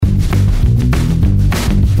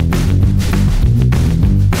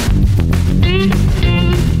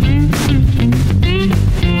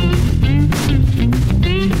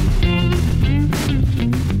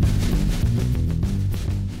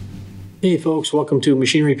folks. Welcome to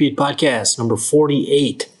Machine Repeat Podcast number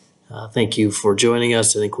 48. Thank you for joining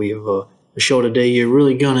us. I think we have a show today you're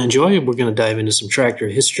really going to enjoy. We're going to dive into some tractor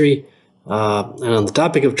history. And on the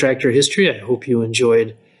topic of tractor history, I hope you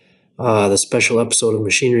enjoyed the special episode of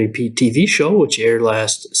Machine Repeat TV show, which aired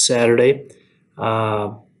last Saturday.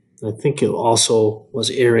 I think it also was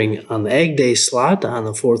airing on the Ag Day slot on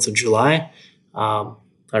the 4th of July. My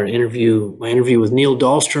interview with Neil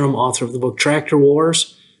Dahlstrom, author of the book Tractor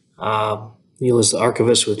Wars. Neil is the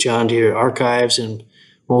archivist with John Deere Archives in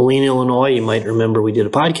Moline, Illinois. You might remember we did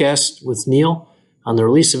a podcast with Neil on the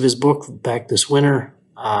release of his book back this winter.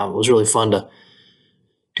 It was really fun to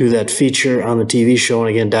do that feature on the TV show and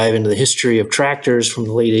again dive into the history of tractors from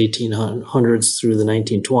the late 1800s through the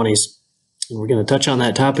 1920s. And we're going to touch on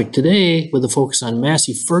that topic today with a focus on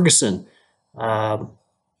Massey Ferguson. A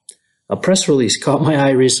press release caught my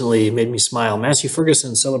eye recently, made me smile. Massey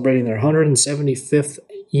Ferguson celebrating their 175th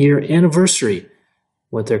year anniversary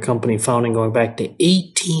with their company founding going back to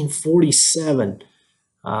 1847.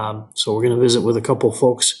 So we're going to visit with a couple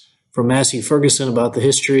folks from Massey Ferguson about the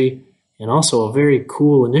history and also a very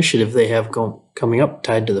cool initiative they have coming up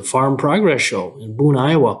tied to the Farm Progress Show in Boone,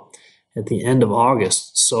 Iowa at the end of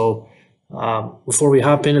August. So before we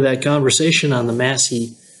hop into that conversation on the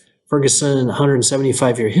Massey Ferguson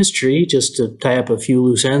 175-year history, just to tie up a few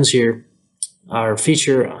loose ends here, our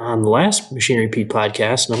feature on the last Machine Repeat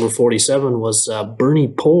podcast, number 47, was Bernie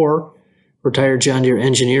Poor, retired John Deere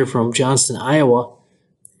engineer from Johnston, Iowa.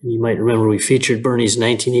 And you might remember we featured Bernie's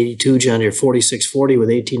 1982 John Deere 4640 with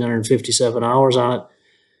 1,857 hours on it.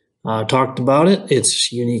 Talked about it,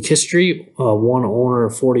 its unique history, one owner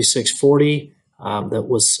of 4640 that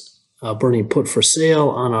was Bernie put for sale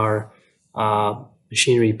on our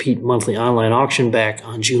Machine Repeat monthly online auction back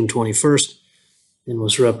on June 21st and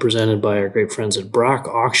was represented by our great friends at Brock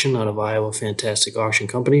Auction out of Iowa, fantastic auction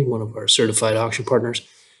company, one of our certified auction partners.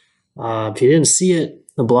 If you didn't see it,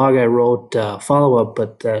 the blog I wrote, follow-up,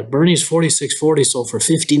 but Bernie's 4640 sold for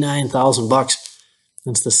 $59,000.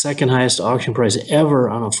 That's the second highest auction price ever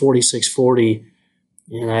on a 4640.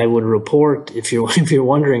 And I would report, if you're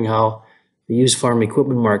wondering how the used farm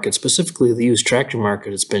equipment market, specifically the used tractor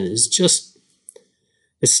market, it's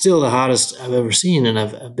still the hottest I've ever seen. And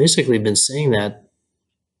I've basically been saying that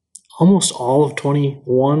almost all of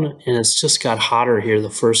 21, and it's just got hotter here the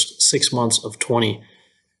first 6 months of 22.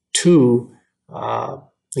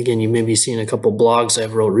 Again, you may be seeing a couple blogs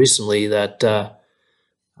I've wrote recently that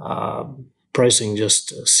pricing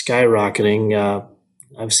just skyrocketing.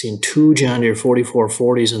 I've seen two John Deere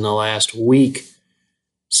 4440s in the last week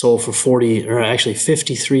sold for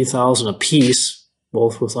 53,000 a piece,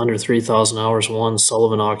 both with under 3,000 hours. One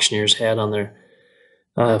Sullivan Auctioneers had on their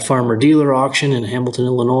farmer dealer auction in Hamilton,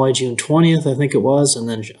 Illinois, June 20th, I think it was. And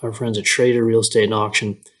then our friends at Schrader Real Estate and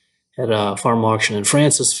Auction had a farm auction in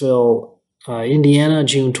Francisville, Indiana,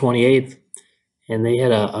 June 28th. And they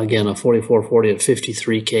had, a 4440 at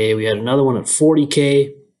 $53K. We had another one at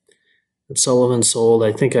 $40K that Sullivan sold.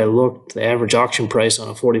 I think I looked, the average auction price on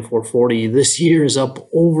a 4440 this year is up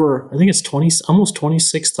over, I think it's almost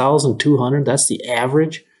 $26,200. That's the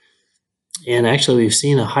average. And actually, we've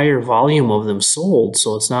seen a higher volume of them sold,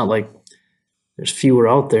 so it's not like there's fewer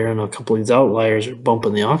out there, and a couple of these outliers are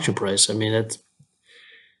bumping the auction price. I mean,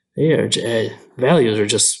 values are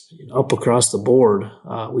just up across the board.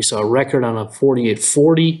 We saw a record on a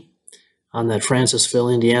 4840 on that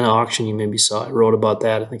Francisville, Indiana auction. You maybe saw, I wrote about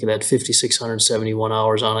that. I think it had 5,671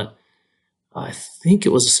 hours on it. I think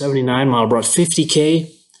it was a 79 model, brought $50K.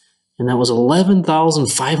 And that was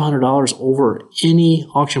 $11,500 over any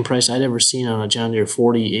auction price I'd ever seen on a John Deere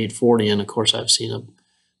 4840. And of course, I've seen a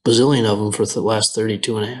bazillion of them for the last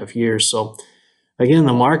 32 and a half years. So again,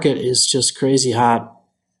 the market is just crazy hot.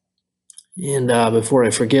 And before I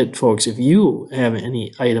forget, folks, if you have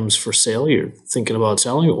any items for sale you're thinking about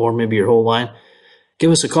selling, or maybe your whole line, give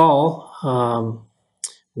us a call.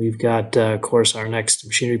 We've got, of course, our next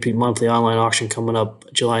Machine Repeat monthly online auction coming up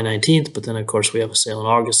July 19th, but then, of course, we have a sale in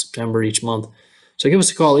August, September each month. So give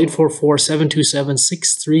us a call,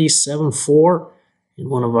 844-727-6374, and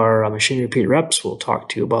one of our Machine Repeat reps will talk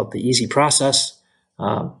to you about the easy process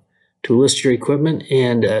to list your equipment.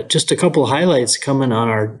 And just a couple of highlights coming on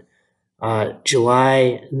our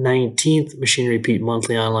July 19th Machine Repeat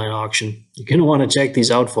monthly online auction. You're going to want to check these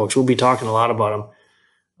out, folks. We'll be talking a lot about them.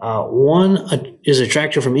 One is a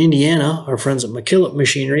tractor from Indiana, our friends at McKillop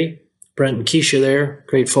Machinery, Brent and Keisha there,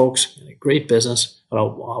 great folks, great business,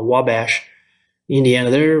 Wabash, Indiana.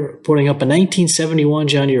 They're putting up a 1971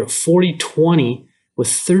 John Deere 4020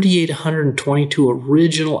 with 3,822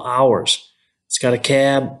 original hours. It's got a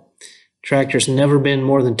cab, Tractor's never been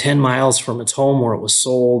more than 10 miles from its home where it was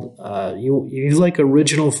sold. You like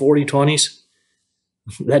original 4020s?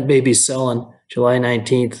 That baby's selling July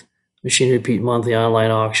 19th, Machine Repeat Monthly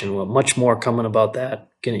online auction. Well, much more coming about that.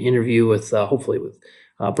 Going to interview with, hopefully with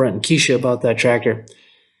Brent and Keisha about that tractor.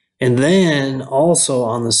 And then also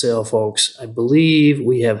on the sale, folks, I believe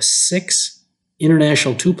we have 6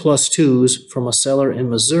 International 2+2s from a seller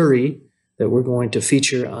in Missouri that we're going to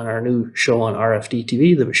feature on our new show on RFD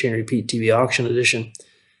TV, the Machine Repeat TV Auction Edition.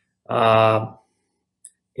 And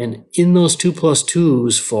in those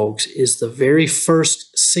 2+2s, folks, is the very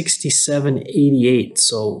first 6788.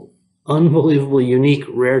 So unbelievably unique,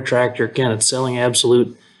 rare tractor. Again, it's selling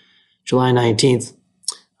absolute July 19th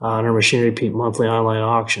on our Machine Repeat Monthly online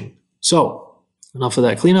auction. So enough of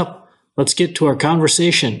that cleanup. Let's get to our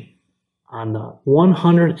conversation on the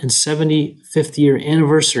 175th year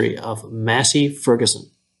anniversary of Massey Ferguson.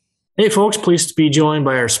 Hey folks, pleased to be joined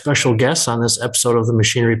by our special guests on this episode of the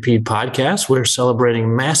Machine Repeat podcast. We're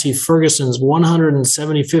celebrating Massey Ferguson's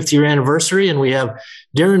 175th year anniversary, and we have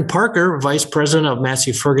Darren Parker, Vice President of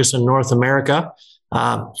Massey Ferguson North America.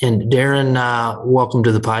 And Darren, welcome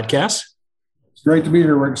to the podcast. It's great to be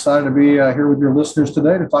here. We're excited to be here with your listeners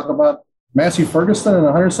today to talk about Massey Ferguson and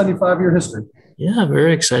 175-year history. Yeah,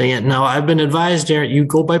 very exciting. And now I've been advised, Darren, you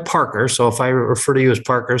go by Parker. So if I refer to you as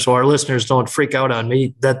Parker, so our listeners don't freak out on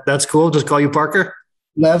me, that's cool. Just call you Parker.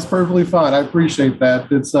 That's perfectly fine. I appreciate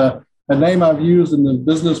that. It's a name I've used in the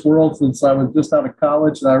business world since I was just out of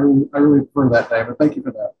college, and I really prefer that name. But thank you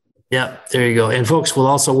for that. Yeah, there you go. And folks, we'll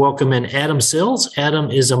also welcome in Adam Sills. Adam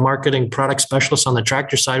is a marketing product specialist on the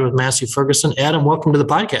tractor side with Massey Ferguson. Adam, welcome to the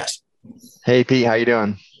podcast. Hey, Pete, how you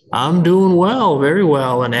doing? I'm doing well, very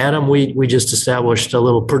well. And Adam, we just established a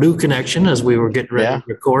little Purdue connection as we were getting ready to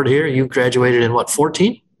record here. You graduated in what,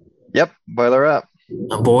 14? Yep, boiler up.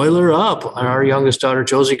 A boiler up. Our youngest daughter,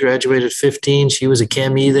 Josie, graduated 15. She was a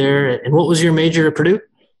CAME there. And what was your major at Purdue?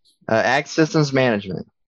 Ag Systems Management.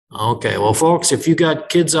 Okay. Well, folks, if you got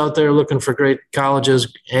kids out there looking for great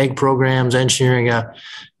colleges, ag programs, engineering,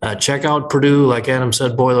 check out Purdue. Like Adam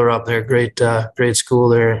said, boiler up there. Great school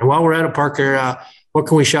there. And while we're at it, Parker, what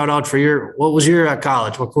can we shout out for what was your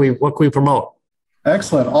college? What can we promote?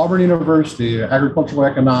 Excellent. Auburn University, agricultural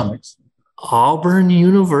economics. Auburn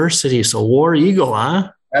University. So War Eagle,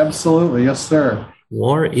 huh? Absolutely. Yes, sir.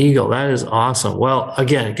 War Eagle. That is awesome. Well,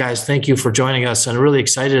 again, guys, thank you for joining us. And really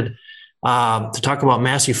excited to talk about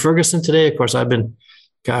Massey Ferguson today. Of course, I've been,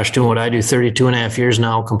 doing what I do 32 and a half years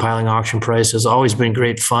now, compiling auction prices. Always been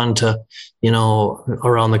great fun to,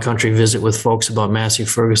 around the country, visit with folks about Massey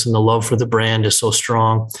Ferguson. The love for the brand is so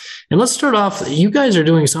strong. And let's start off. You guys are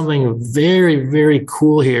doing something very, very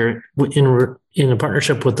cool here in a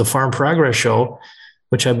partnership with the Farm Progress Show,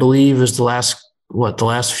 which I believe is the last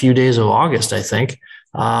few days of August, I think.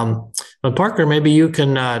 But Parker, maybe you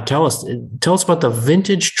can tell us about the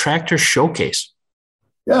Vintage Tractor Showcase.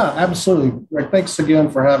 Yeah, absolutely. Rick, thanks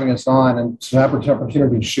again for having us on and to have the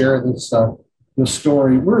opportunity to share this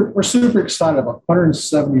story. We're super excited about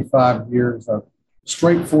 175 years of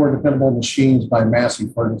straightforward, dependable machines by Massey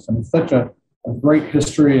Ferguson. It's such a great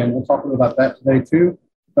history, and we'll talk about that today too.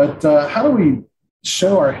 But how do we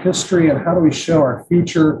show our history and how do we show our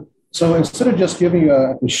future? So instead of just giving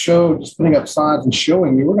you the show, just putting up signs and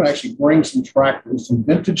showing you, we're going to actually bring some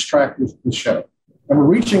vintage tractors to the show. And we're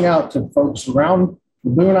reaching out to folks around the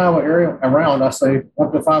Boone, Iowa area, I say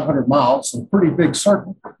up to 500 miles, so pretty big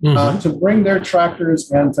circle, to bring their tractors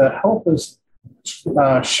and to help us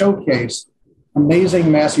showcase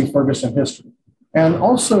amazing Massey Ferguson history. And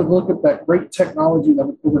also look at that great technology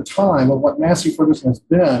that over time of what Massey Ferguson has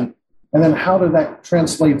been, and then how that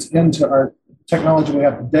translates into our technology we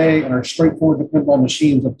have today and our straightforward, dependable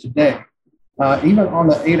machines of today. Even on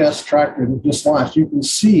the 8S tractor that just launched, you can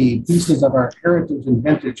see pieces of our heritage and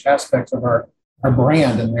vintage aspects of our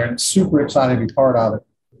brand in there, and it's super exciting to be part of it.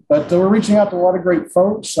 But we're reaching out to a lot of great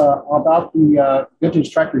folks about the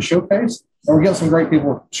Vintage Tractor Showcase, and we're getting some great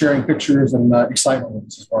people sharing pictures and excitement with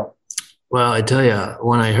us as well. Well, I tell you,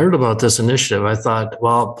 when I heard about this initiative, I thought,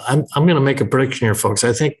 well, I'm going to make a prediction here, folks.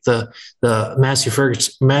 I think the Massey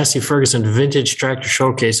Ferguson Vintage Tractor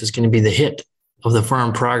Showcase is going to be the hit of the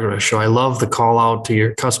Farm Progress Show. I love the call out to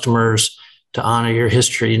your customers to honor your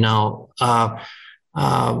history. Now,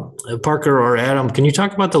 Parker or Adam, can you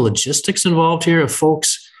talk about the logistics involved here of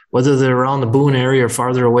folks, whether they're around the Boone area or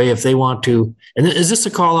farther away, if they want to? And is this a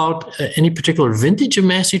call out any particular vintage of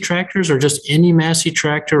Massey tractors or just any Massey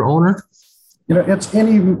tractor owner? It's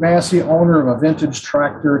any Massey owner of a vintage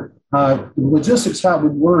tractor. The logistics, how it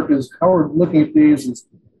would work is how we're looking at these is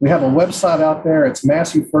we have a website out there. It's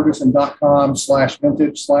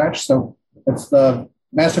masseyferguson.com/vintage/. So it's the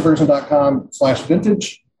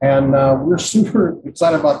masseyferguson.com/vintage. And we're super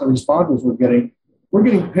excited about the responses we're getting. We're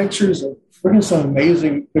getting pictures, we're getting some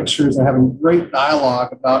amazing pictures and having great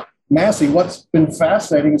dialogue about Massey. What's been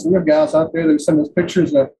fascinating is we have guys out there that send us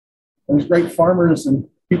pictures of these great farmers and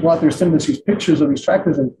people out there sending us these pictures of these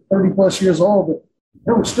tractors that are 30 plus years old, but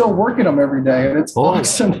they're still working them every day. And it's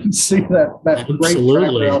awesome to see that great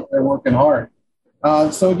tractor out there working hard.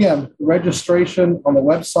 So again, registration on the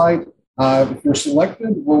website. If you're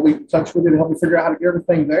selected, we'll be in touch with you to help you figure out how to get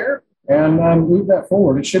everything there and move that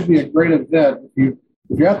forward. It should be a great event. If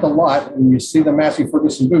you're at the lot and you see the Massey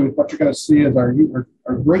Ferguson booth, what you're going to see is our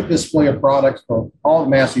great display of products for all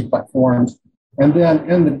Massey platforms. And then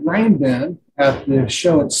in the grain bin at the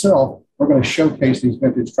show itself, we're going to showcase these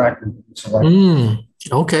vintage tractors that we selected.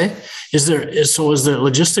 Okay. Is there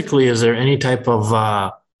logistically, is there any type of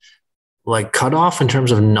like cutoff in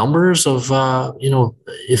terms of numbers of,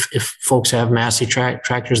 if folks have Massey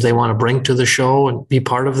tractors they want to bring to the show and be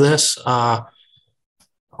part of this,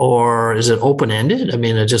 or is it open-ended? I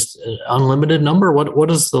mean, just an unlimited number?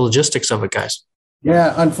 What is the logistics of it, guys?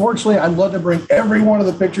 Yeah, unfortunately, I'd love to bring every one of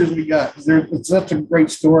the pictures we got because it's such a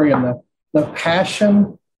great story, and the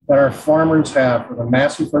passion that our farmers have for the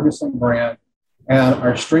Massey Ferguson brand and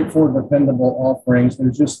our straightforward, dependable offerings.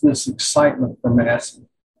 There's just this excitement for Massey.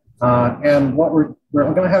 And what we're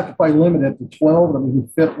going to have to probably limit it to 12 that we can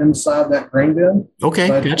fit inside that grain bin. Okay,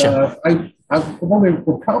 but, gotcha.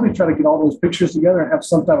 We'll probably try to get all those pictures together and have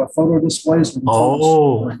some type of photo displays.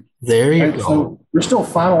 There you go. So we're still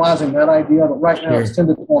finalizing that idea, but right now it's 10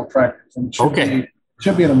 to 12 tractors. And it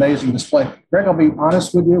should be an amazing display. Greg, I'll be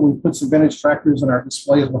honest with you. We put some vintage tractors in our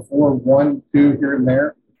displays before, 1, 2 here and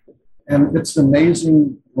there. And it's an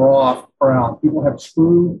amazing raw crowd. People have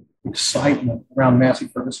true excitement around Massey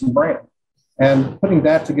Ferguson brand. And putting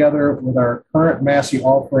that together with our current Massey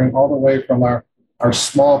offering, all the way from our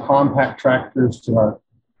small compact tractors to our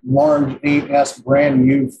large 8S brand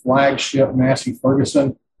new flagship Massey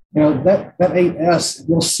Ferguson. That 8S,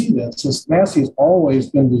 you'll see this. Massey's always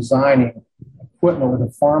been designing equipment with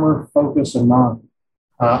a farmer focus in mind,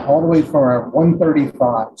 all the way from our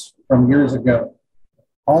 135s from years ago,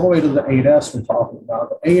 all the way to the 8S we're talking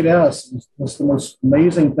about. The 8S is the most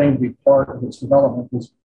amazing thing to be part of its development.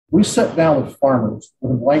 Is we sat down with farmers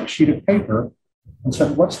with a blank sheet of paper and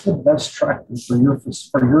said, what's the best tractor for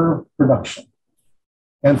your production?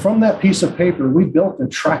 And from that piece of paper, we built a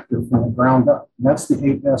tractor from the ground up. And that's the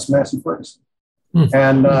 8S Massey Ferguson.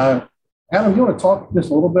 And Adam, you want to talk just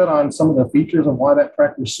a little bit on some of the features of why that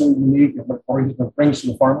tractor is so unique and what it brings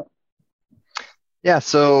to the farmer? Yeah,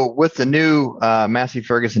 so with the new Massey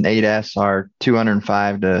Ferguson 8S, our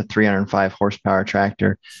 205 to 305 horsepower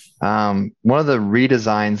tractor, one of the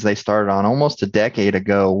redesigns they started on almost a decade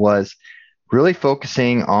ago was really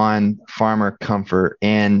focusing on farmer comfort.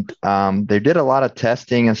 And they did a lot of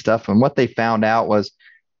testing and stuff. And what they found out was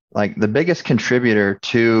like the biggest contributor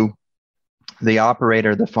to the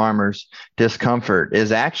operator, the farmer's discomfort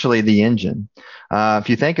is actually the engine. If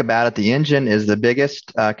you think about it, the engine is the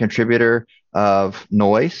biggest contributor of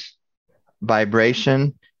noise,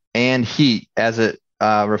 vibration, and heat as it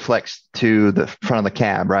reflects to the front of the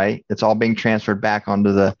cab, right? It's all being transferred back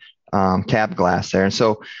onto the cab glass there. And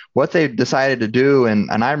so what they decided to do,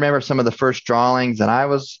 and I remember some of the first drawings, and I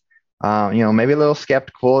was, maybe a little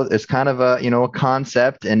skeptical. It's kind of a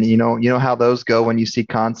concept, and you know how those go when you see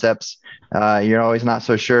concepts. You're always not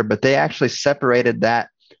so sure, but they actually separated that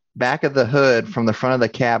back of the hood from the front of the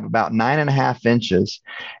cab about 9.5 inches.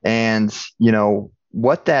 And,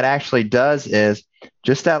 what that actually does is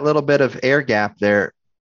just that little bit of air gap there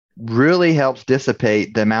really helps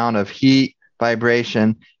dissipate the amount of heat,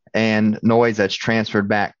 vibration, and noise that's transferred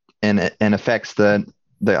back and affects the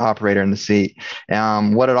operator in the seat.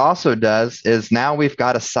 What it also does is now we've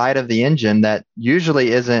got a side of the engine that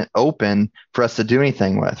usually isn't open for us to do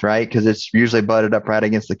anything with, right? Because it's usually butted up right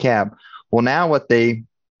against the cab. Well, now what they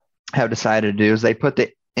have decided to do is they put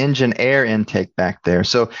the engine air intake back there.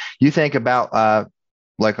 So you think about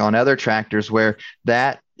like on other tractors where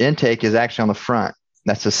that intake is actually on the front.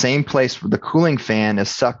 That's the same place where the cooling fan is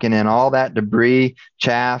sucking in all that debris,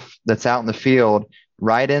 chaff that's out in the field,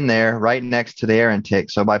 right in there, right next to the air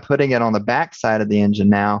intake. So by putting it on the back side of the engine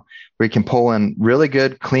now, we can pull in really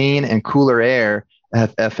good, clean, and cooler air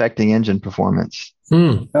affecting engine performance.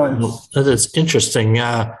 That's interesting.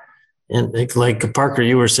 And like Parker,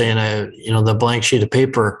 you were saying, the blank sheet of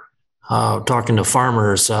paper, talking to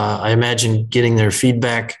farmers, I imagine getting their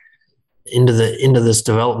feedback into this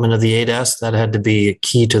development of the 8S, that had to be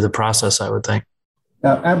key to the process, I would think.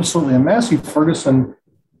 Absolutely. And Massey Ferguson,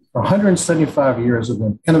 for 175 years, have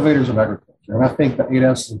been innovators of agriculture. tractor. And I think the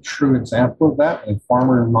 8S is a true example of that, a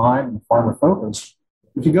farmer in mind and farmer focus.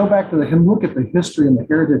 If you go back to look at the history and the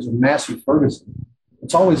heritage of Massey Ferguson,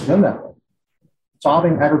 it's always been that way,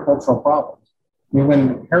 solving agricultural problems. I mean,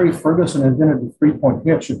 when Harry Ferguson invented the three-point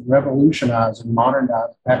hitch, it revolutionized and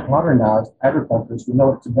modernized agriculture as we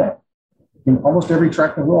know it today. I mean, almost every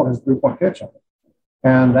tractor in the world has a three-point hitch on it.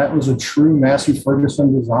 And that was a true Massey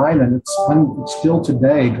Ferguson design, and it's still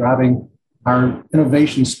today driving our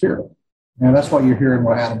innovation spirit. And that's why you're hearing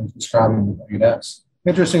what Adam is describing with 8S.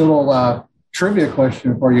 Interesting little trivia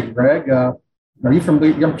question for you, Greg. Are you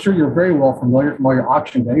familiar? I'm sure you're very well familiar from all your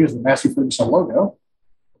auction days, the Massey Ferguson logo.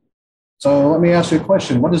 So let me ask you a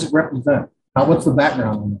question. What does it represent? What's the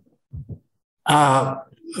background on it?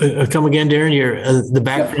 Come again, Darren, the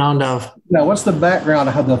background of... No, what's the background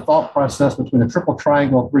of how the thought process between a triple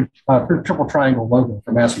triangle logo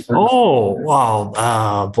for Massey Ferguson? Oh,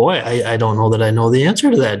 wow. Boy, I don't know that I know the answer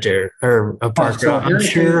to that, Darren, or Parker. So I'm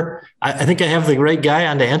sure. I think I have the right guy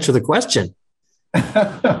on to answer the question.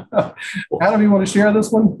 Adam, you want to share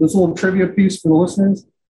this one? This little trivia piece for the listeners?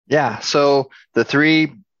 Yeah. So the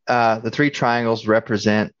three triangles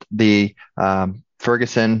represent the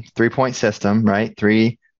Ferguson 3-point system, right?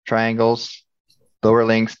 3 triangles, lower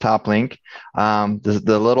links, top link.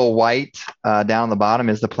 The little white down the bottom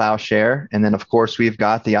is the plowshare, and then of course we've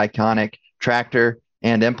got the iconic tractor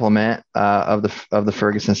and implement of the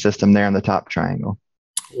Ferguson system there in the top triangle.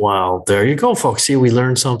 Wow, there you go, folks. See, we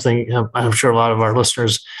learned something. I'm sure a lot of our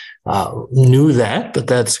listeners knew that, but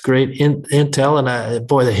that's great intel. And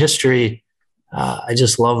boy, the history. I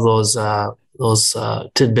just love those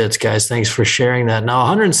tidbits, guys. Thanks for sharing that. Now,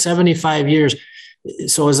 175 years.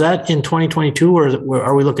 So is that in 2022, or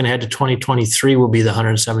are we looking ahead to 2023 will be the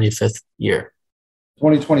 175th year?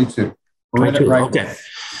 2022. Right. Okay.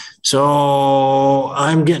 So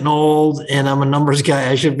I'm getting old and I'm a numbers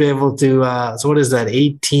guy. I should be able to, so what is that?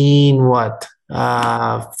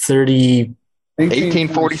 1847.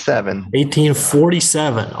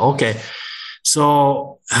 1847. Okay.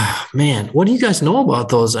 So, man, what do you guys know about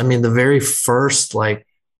those? I mean, the very first, like,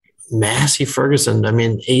 Massey Ferguson, I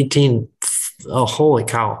mean, holy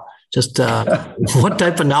cow. Just what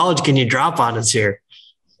type of knowledge can you drop on us here?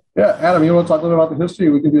 Yeah, Adam, you want to talk a little about the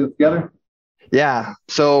history? We can do it together. Yeah.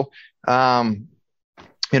 So,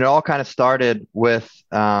 it all kind of started with,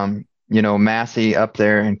 Massey up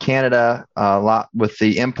there in Canada, a lot with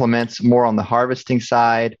the implements more on the harvesting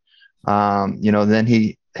side. Then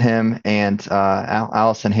him and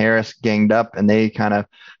Allison Harris ganged up, and they kind of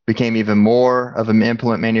became even more of an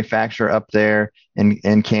implement manufacturer up there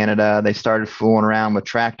in Canada. They started fooling around with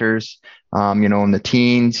tractors, in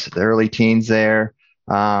the early teens there.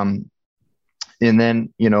 And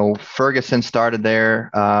then, Ferguson started there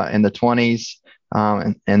in the 20s.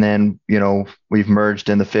 And then, we've merged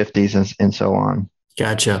in the 50s and so on.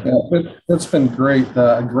 Gotcha. Yeah, it's been great.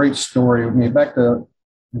 A great story. I mean, back to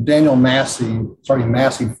Daniel Massey,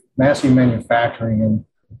 Massey Manufacturing in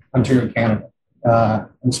Ontario, Canada.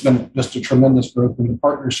 It's been just a tremendous growth in the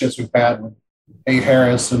partnerships we've had with A.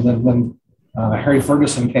 Harris, and then when Harry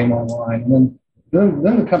Ferguson came online, and then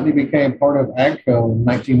the company became part of AGCO in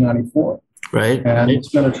 1994. Right. And it's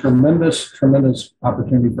been a tremendous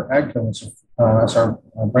opportunity for AGCO as our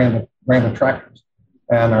brand of tractors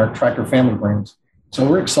and our tractor family brands. So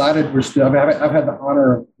we're excited. I've had the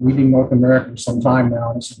honor of leading North America for some time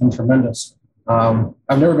now, and it's been tremendous. I've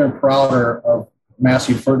never been prouder of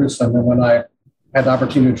Massey Ferguson than when I had the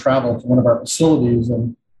opportunity to travel to one of our facilities,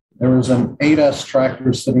 and there was an 8S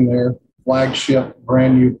tractor sitting there, flagship,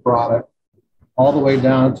 brand new product, all the way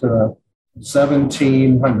down to a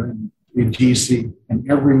 1700 GC and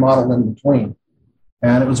every model in between.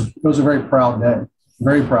 And it was a very proud day,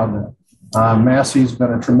 very proud day. Massey's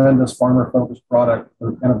been a tremendous farmer-focused product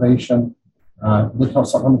for innovation. Look at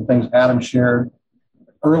some of the things Adam shared,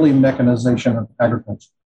 early mechanization of agriculture.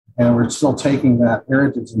 And we're still taking that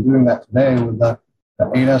heritage and doing that today with the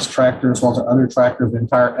 8S tractor, as well as other tractors, the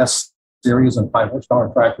entire S series and 5 horsepower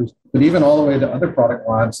tractors, but even all the way to other product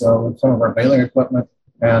lines, with some of our baling equipment.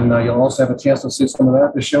 And you'll also have a chance to see some of that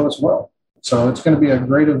at the show as well. So it's going to be a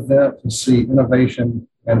great event to see innovation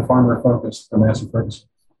and farmer focus for Massey Ferguson.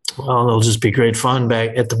 Well, it'll just be great fun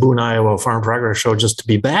back at the Boone, Iowa Farm Progress Show, just to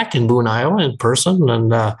be back in Boone, Iowa in person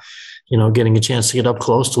and, getting a chance to get up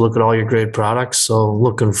close to look at all your great products. So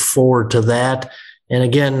looking forward to that. And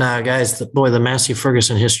again, guys, the Massey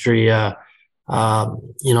Ferguson history, I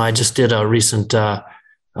just did a recent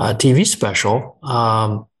TV special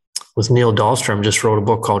with Neil Dahlstrom, just wrote a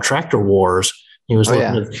book called Tractor Wars. He was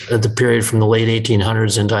looking at the period from the late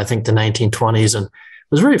 1800s into, I think, the 1920s. And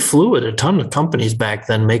was very fluid. A ton of companies back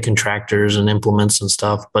then making tractors and implements and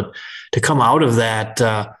stuff, but to come out of that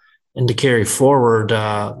and to carry forward,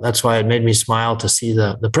 that's why it made me smile to see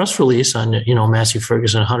the press release on, Massey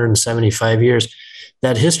Ferguson 175 years.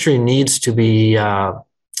 That history needs to be, a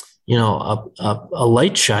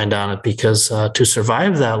light shined on it, because to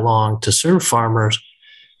survive that long, to serve farmers,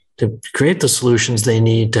 to create the solutions they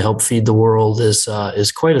need to help feed the world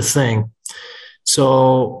is quite a thing.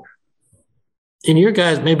 So in your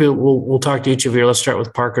guys, maybe we'll talk to each of you. Let's start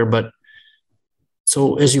with Parker. But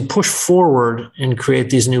so as you push forward and create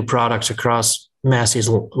these new products across Massey's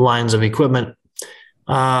lines of equipment,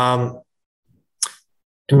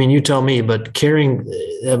 you tell me, but carrying,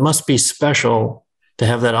 it must be special to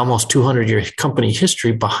have that almost 200-year company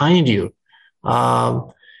history behind you.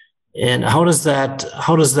 And how does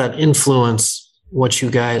that influence what you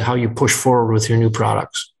guys, how you push forward with your new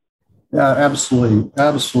products? Yeah, absolutely.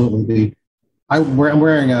 I'm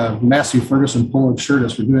wearing a Massey Ferguson polo shirt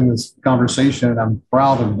as we're doing this conversation, and I'm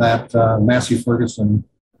proud of that Massey Ferguson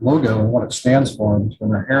logo and what it stands for, and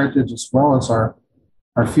our heritage as well as our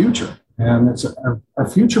future. And it's our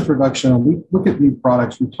future production. And we look at new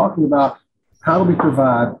products. We're talking about how do we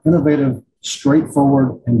provide innovative,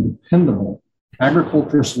 straightforward, and dependable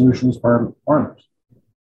agriculture solutions for our farmers.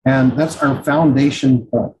 And that's our foundation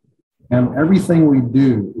point. And everything we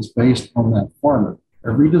do is based on that farmer.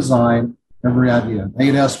 Every design, every idea.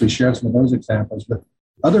 8S, we shared some of those examples, but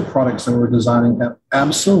other products that we're designing have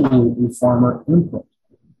absolutely farmer input.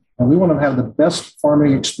 And we want to have the best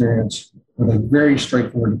farming experience with a very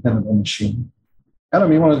straightforward, dependable machine.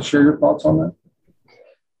 Adam, you want to share your thoughts on that?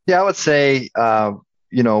 Yeah, I would say,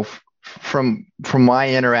 from my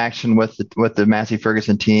interaction with the Massey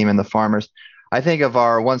Ferguson team and the farmers, I think of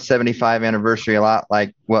our 175 anniversary a lot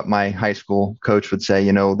like what my high school coach would say.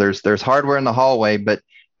 There's hardware in the hallway, but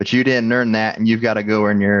you didn't earn that, and you've got to go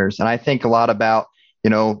earn yours. And I think a lot about,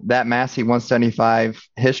 that Massey 175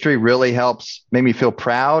 history really make me feel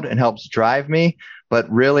proud and helps drive me. But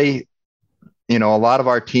really, a lot of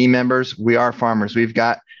our team members, we are farmers. We've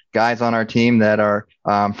got guys on our team that are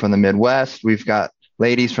from the Midwest. We've got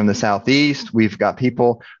ladies from the Southeast. We've got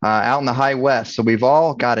people out in the High West. So we've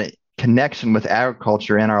all got a connection with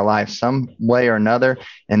agriculture in our life some way or another.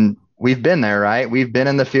 And we've been there, right? We've been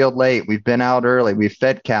in the field late. We've been out early. We've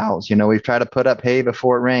fed cows. We've tried to put up hay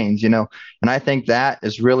before it rains, and I think that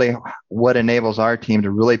is really what enables our team to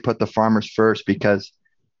really put the farmers first, because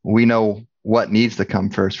we know what needs to come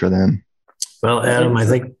first for them. Well, Adam,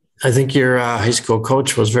 I think your high school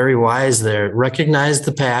coach was very wise there. Recognize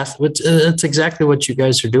the past. It's exactly what you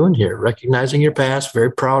guys are doing here. Recognizing your past,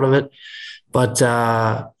 very proud of it, but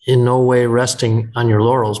in no way resting on your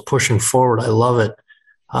laurels, pushing forward. I love it.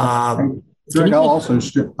 Greg, I'll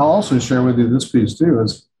also share with you this piece too,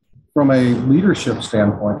 is from a leadership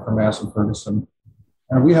standpoint for Massey Ferguson.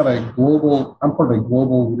 And we have I'm part of a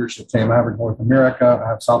global leadership team. I have North America, I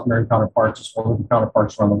have South American counterparts, as well as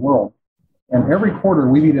counterparts around the world. And every quarter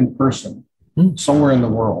we meet in person somewhere in the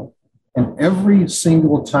world. And every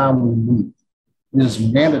single time we meet is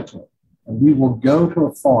mandatory. And we will go to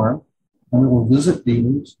a farm and we will visit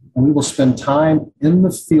dealers and we will spend time in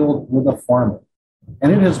the field with a farmer.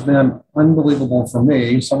 And it has been unbelievable for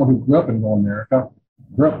me, someone who grew up in rural America,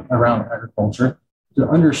 grew up around agriculture, to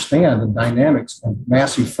understand the dynamics of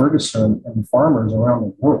Massey Ferguson and farmers around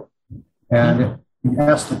the world. And you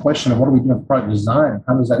ask the question of what do we do with product design?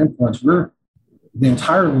 How does that influence? The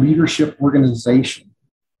entire leadership organization,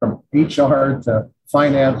 from HR to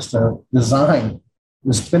finance to design,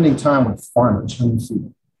 is spending time with farmers in the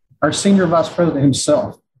field. Our senior vice president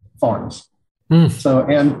himself farms. So,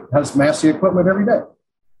 and has Massey equipment every day.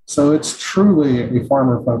 So it's truly a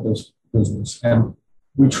farmer-focused business. And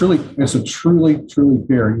it's a truly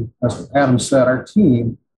fair. As Adam said, our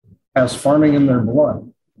team has farming in their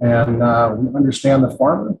blood. And we understand the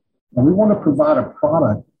farmer. And we want to provide a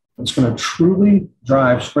product that's going to truly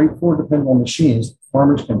drive straightforward, dependable machines that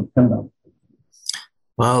farmers can depend on.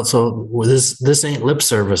 Well, so this ain't lip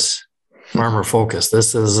service. Farmer focus.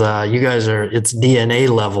 This is you guys it's DNA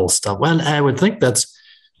level stuff. Well, I would think that's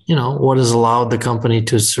what has allowed the company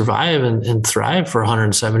to survive and thrive for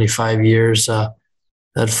 175 years.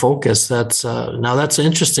 That focus. That's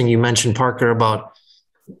interesting. You mentioned, Parker, about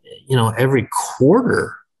every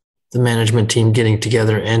quarter the management team getting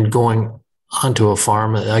together and going onto a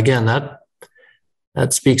farm. Again,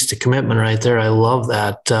 that speaks to commitment right there. I love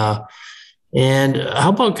that. And how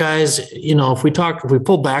about, guys, if we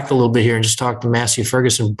pull back a little bit here and just talk the Massey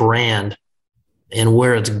Ferguson brand and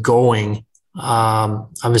where it's going,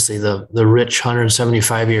 obviously the rich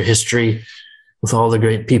 175-year history with all the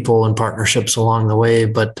great people and partnerships along the way.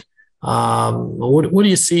 But What do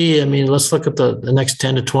you see? I mean, let's look at the next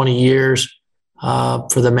 10 to 20 years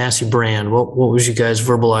for the Massey brand. What would you guys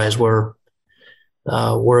verbalize where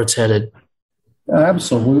it's headed?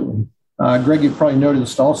 Absolutely. Greg, you probably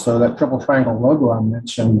noticed also that Triple Triangle logo I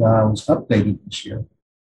mentioned was updated this year.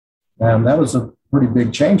 And that was a pretty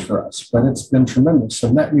big change for us, but it's been tremendous.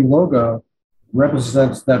 And that new logo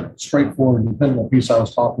represents that straightforward, dependable piece I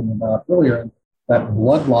was talking about earlier. That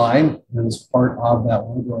bloodline is part of that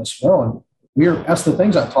logo as well. And that's the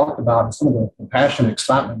things I talked about, and some of the passion,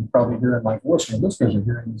 excitement you probably hear in my voice, and listeners are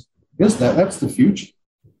hearing is that's the future.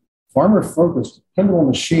 Farmer-focused, dependable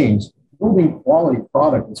machines, building quality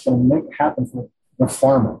product that's going to make it happen for the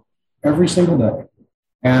farmer every single day.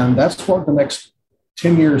 And that's what the next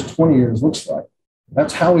 10 years, 20 years looks like.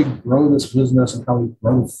 That's how we grow this business and how we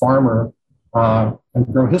grow the farmer and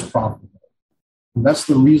grow his profit. And that's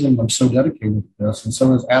the reason I'm so dedicated to this, and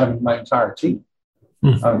so is Adam and my entire team.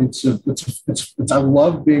 I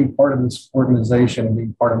love being part of this organization and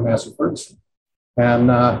being part of Massey Ferguson.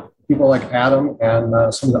 And people like Adam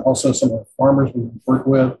and some of the farmers we work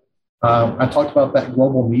with. I talked about that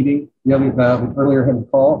global meeting earlier in the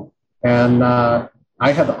call, and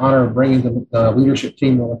I had the honor of bringing the leadership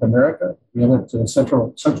team to North America. We went to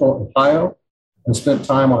Central Ohio and spent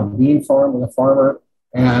time on a bean farm with a farmer,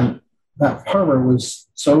 and that farmer was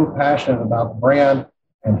so passionate about the brand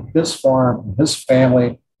and his farm and his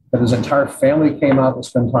family that his entire family came out to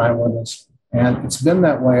spend time with us. And it's been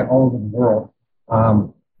that way all over the world.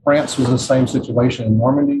 France was the same situation in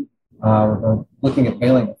Normandy, looking at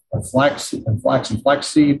baling of flaxseed. And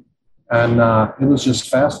it was just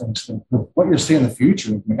fascinating. What you're seeing in the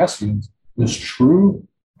future with Massey is true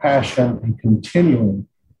passion and continuing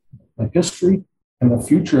the history and the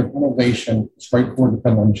future of innovation, straightforward,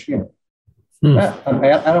 dependable machinery.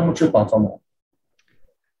 Adam, what's your thoughts on that?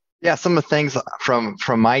 Yeah, some of the things from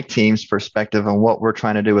my team's perspective on what we're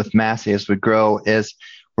trying to do with Massey as we grow is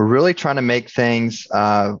we're really trying to make things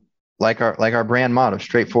like our brand motto,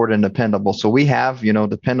 straightforward and dependable. So we have,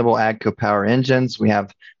 dependable AGCO power engines. We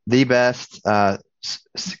have the best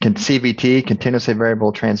CVT, continuously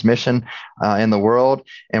variable transmission in the world,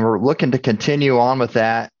 and we're looking to continue on with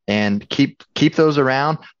that and keep those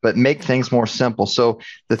around, but make things more simple. So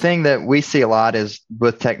the thing that we see a lot is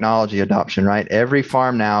with technology adoption, right? Every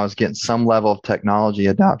farm now is getting some level of technology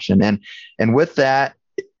adoption, and with that,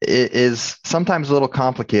 it is sometimes a little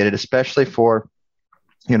complicated, especially for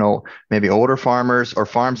maybe older farmers or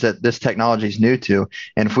farms that this technology is new to.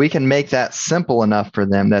 And if we can make that simple enough for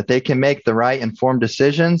them that they can make the right informed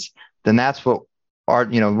decisions, then that's what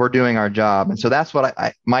we're doing our job. And so that's what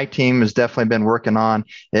my team has definitely been working on,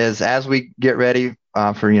 is as we get ready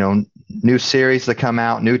for, new series to come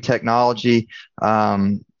out, new technology,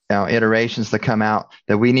 iterations to come out,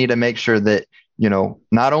 that we need to make sure that,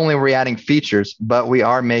 not only are we adding features, but we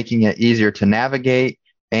are making it easier to navigate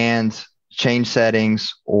and change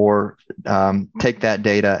settings or take that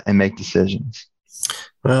data and make decisions.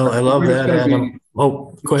 Well, I love that, Adam.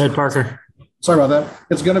 Go ahead, Parker. Sorry about that.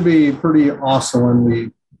 It's going to be pretty awesome when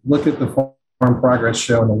we look at the Farm Progress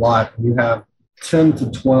Show in the lot. You have 10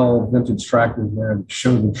 to 12 vintage tractors there that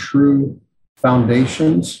show the true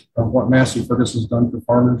foundations of what Massey Ferguson has done for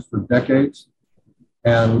farmers for decades.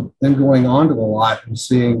 And then going on to the lot and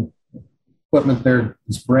seeing equipment there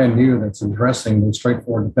that's brand new that's addressing the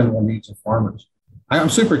straightforward, dependable needs of farmers. I'm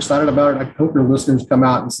super excited about it. I hope your listeners come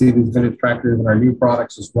out and see these vintage tractors and our new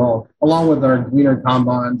products as well, along with our Gleaner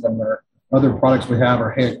combines and our other products we have,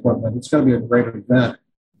 our hay equipment. It's going to be a great event.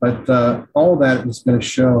 But all of that is going to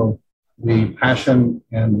show the passion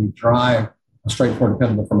and the drive of straightforward,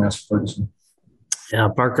 dependable for Massey Ferguson. Yeah,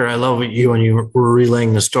 Parker, I love you when you were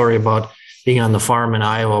relaying the story about being on the farm in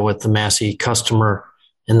Iowa with the Massey customer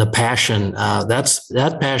and the passion.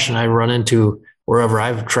 That passion I run into wherever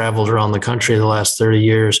I've traveled around the country the last 30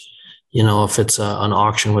 years. If it's an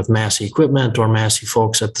auction with Massey equipment or Massey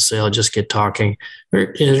folks at the sale, just get talking.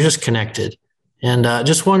 They're just connected. And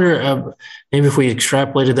just wonder, maybe if we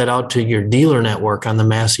extrapolated that out to your dealer network on the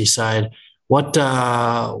Massey side, what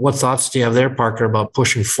thoughts do you have there, Parker, about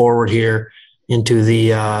pushing forward here into the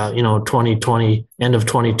 2020, end of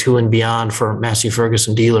 22 and beyond for Massey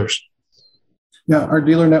Ferguson dealers? Yeah, our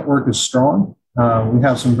dealer network is strong. We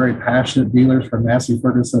have some very passionate dealers from Massey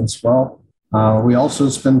Ferguson as well. We also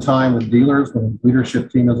spend time with dealers when the leadership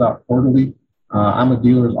team is out quarterly. I'm with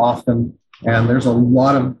dealers often, and there's a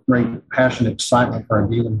lot of great passion, excitement for our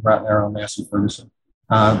dealers right there on Massey Ferguson.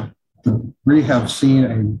 We have seen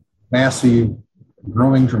a Massey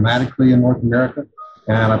growing dramatically in North America,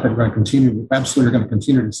 and I think we're going to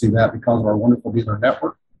continue to see that because of our wonderful dealer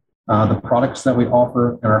network, the products that we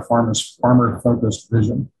offer, and our farmer-focused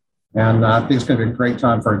vision. And I think it's going to be a great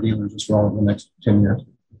time for our dealers as well in the next 10 years.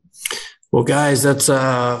 Well, guys, that's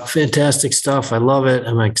fantastic stuff. I love it.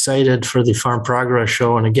 I'm excited for the Farm Progress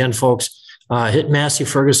Show. And again, folks, hit Massey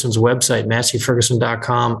Ferguson's website,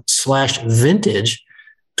 masseyferguson.com/vintage,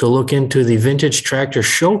 to look into the Vintage Tractor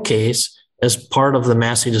Showcase as part of the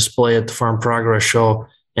Massey display at the Farm Progress Show.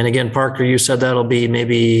 And again, Parker, you said that'll be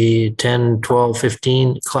maybe 10, 12,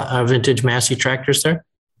 15 vintage Massey tractors there?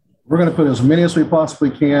 We're going to put as many as we possibly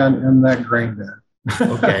can in that grain bin.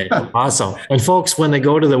 Okay, awesome. And folks, when they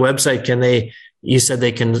go to the website, you said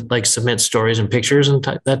they can like submit stories and pictures and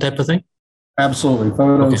that type of thing? Absolutely.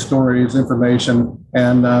 Photos, okay. Stories, information.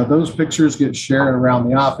 And those pictures get shared around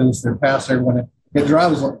the office. They're passed everyone. It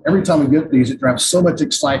drives, every time we get these, it drives so much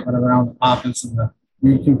excitement around the office. And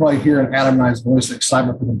you can probably hear in Adam and I's voice,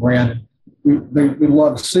 excitement for the brand. We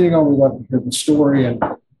love seeing them. We love to hear the story and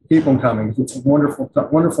keep them coming. It's wonderful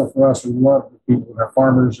for us. We love the people, our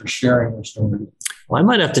farmers are sharing their stories. Well, I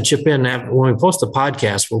might have to chip in when we post the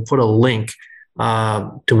podcast. We'll put a link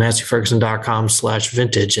to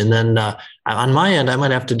masseyferguson.com/vintage. And then on my end, I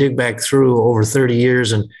might have to dig back through over 30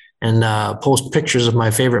 years and post pictures of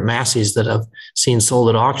my favorite Masseys that I've seen sold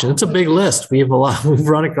at auction. It's a big list. We've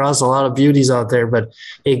run across a lot of beauties out there. But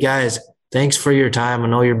hey, guys, thanks for your time. I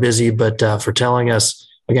know you're busy, but for telling us,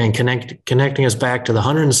 again, connecting us back to the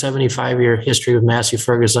 175-year history of Massey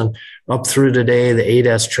Ferguson up through today, the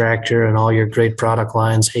 8S tractor and all your great product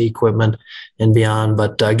lines, hay equipment and beyond.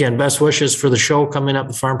 But again, best wishes for the show coming up,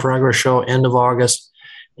 the Farm Progress Show, end of August.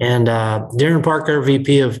 And Darren Parker,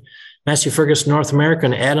 VP of Massey Ferguson North America,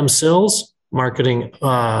 and Adam Sills, marketing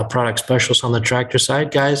product specialist on the tractor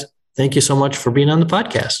side. Guys, thank you so much for being on the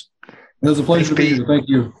podcast. It was a pleasure to be here. Thank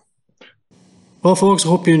you. Well, folks, I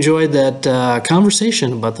hope you enjoyed that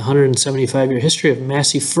conversation about the 175-year history of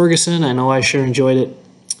Massey Ferguson. I know I sure enjoyed it.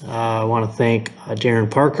 I want to thank Darren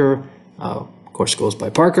Parker. Of course, goes by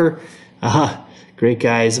Parker. Great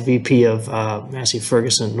guy. He's the VP of Massey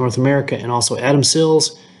Ferguson North America, and also Adam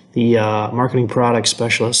Sills, the marketing product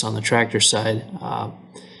specialist on the tractor side,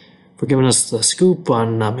 for giving us the scoop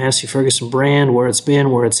on Massey Ferguson brand, where it's been,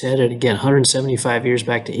 where it's headed. Again, 175 years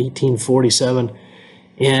back to 1847.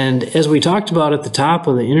 And as we talked about at the top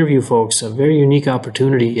of the interview, folks, a very unique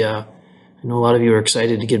opportunity. I know a lot of you are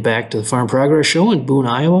excited to get back to the Farm Progress Show in Boone,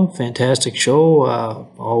 Iowa. Fantastic show.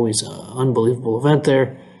 Always an unbelievable event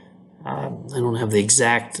there. I don't have the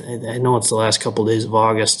exact, I know it's the last couple of days of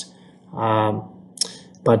August.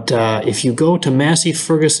 But if you go to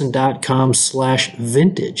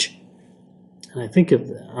masseyferguson.com/vintage, and I think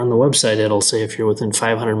on the website it'll say if you're within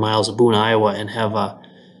 500 miles of Boone, Iowa, and have a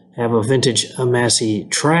vintage Massey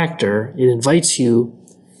tractor, it invites you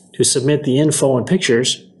to submit the info and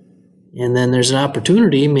pictures, and then there's an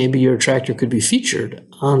opportunity, maybe your tractor could be featured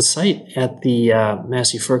on site at the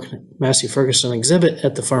Massey Ferguson exhibit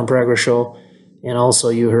at the Farm Progress Show. And also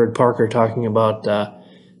you heard Parker talking about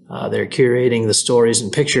they're curating the stories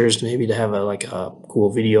and pictures, maybe to have a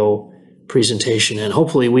cool video presentation. And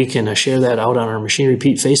hopefully we can share that out on our Machine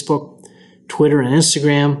Repeat Facebook, Twitter, and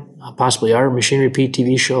Instagram, possibly our Machine Repeat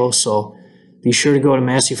TV show. So be sure to go to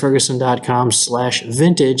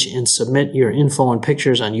masseyferguson.com/vintage and submit your info and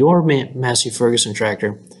pictures on your Massey Ferguson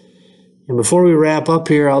tractor. And before we wrap up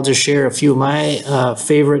here, I'll just share a few of my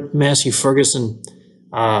favorite Massey Ferguson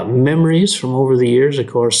memories from over the years. Of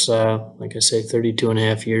course, like I say, 32 and a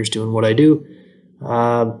half years doing what I do.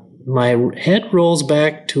 My head rolls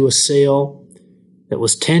back to a sale that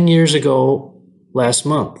was 10 years ago last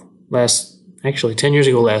month. 10 years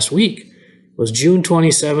ago last week. It was June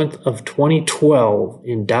 27th of 2012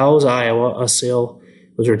 in Dowes, Iowa. A sale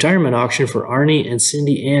was a retirement auction for Arnie and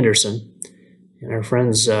Cindy Anderson. And our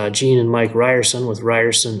friends Gene and Mike Ryerson with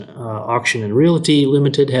Ryerson Auction and Realty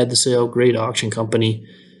Limited had the sale. Great auction company.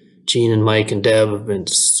 Gene and Mike and Deb have been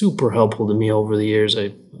super helpful to me over the years.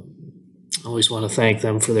 I always want to thank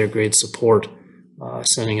them for their great support,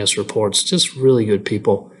 sending us reports. Just really good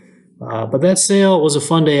people. But that sale was a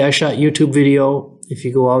fun day. I shot YouTube video. If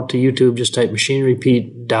you go out to YouTube, just type Machine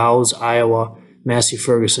Repeat, Dowes, Iowa, Massey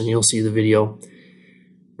Ferguson, you'll see the video.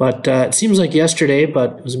 But it seems like yesterday,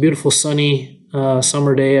 but it was a beautiful sunny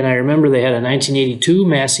summer day. And I remember they had a 1982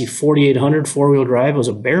 Massey 4800 four-wheel drive. It was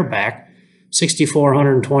a bareback,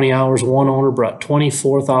 6,420 hours. One owner brought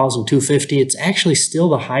 $24,250. It's actually still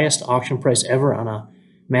the highest auction price ever on a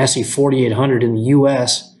Massey 4800 in the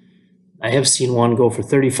U.S. I have seen one go for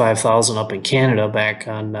 $35,000 up in Canada back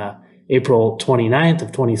on April 29th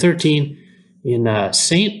of 2013 in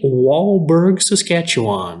St. Walburg,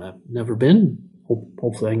 Saskatchewan. I've never been.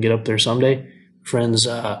 Hopefully I can get up there someday. Friends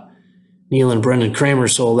Neil and Brendan Kramer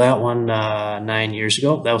sold that one 9 years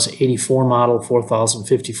ago. That was an 84 model,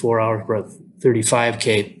 4,054 hours, brought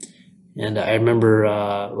 35K. And I remember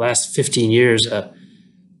last 15 years, up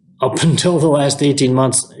until the last 18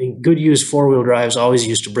 months, good used four-wheel drives always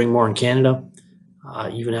used to bring more in Canada,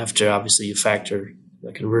 even after obviously you factor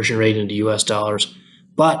the conversion rate into US dollars.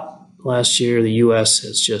 But last year, the US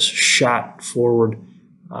has just shot forward.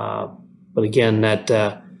 But again, that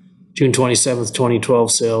June 27th,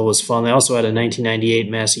 2012 sale was fun. They also had a 1998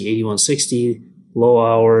 Massey 8160, low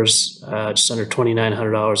hours, just under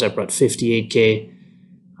 $2,900. That brought 58K.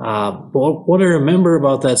 But what I remember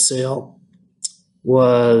about that sale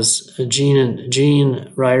was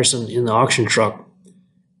Gene Ryerson in the auction truck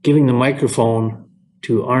giving the microphone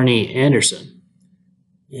to Arnie Anderson.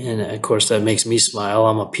 And of course, that makes me smile.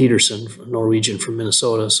 I'm a Peterson, Norwegian from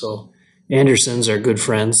Minnesota, so Andersons are good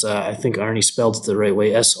friends. I think Arnie spelled it the right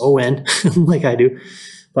way, S-O-N, like I do.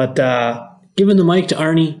 But giving the mic to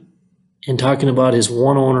Arnie and talking about his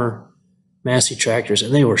one-owner Massey tractors,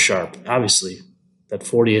 and they were sharp. Obviously, that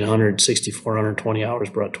 4,800, 6,420 hours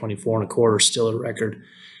brought 24 and a quarter, still a record.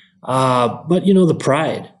 But, you know, the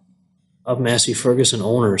pride of Massey Ferguson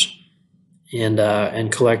owners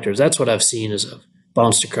and collectors, that's what I've seen as I've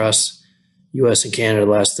bounced across U.S. and Canada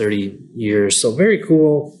the last 30 years. So very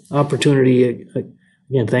cool opportunity.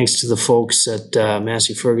 Again, thanks to the folks at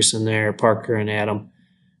Massey Ferguson there, Parker and Adam,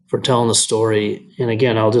 for telling the story. And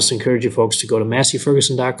again, I'll just encourage you folks to go to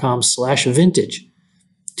masseyferguson.com/vintage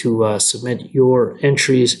to submit your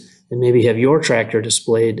entries and maybe have your tractor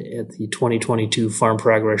displayed at the 2022 Farm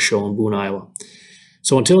Progress Show in Boone, Iowa.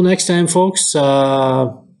 So until next time, folks,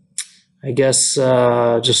 I guess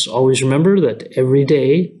just always remember that every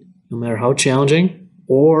day, no matter how challenging,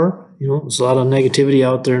 or, you know, there's a lot of negativity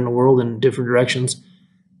out there in the world in different directions.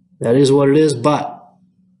 That is what it is, but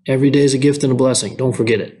every day is a gift and a blessing. Don't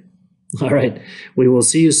forget it. All right. We will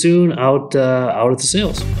see you soon out at the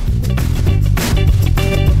sales.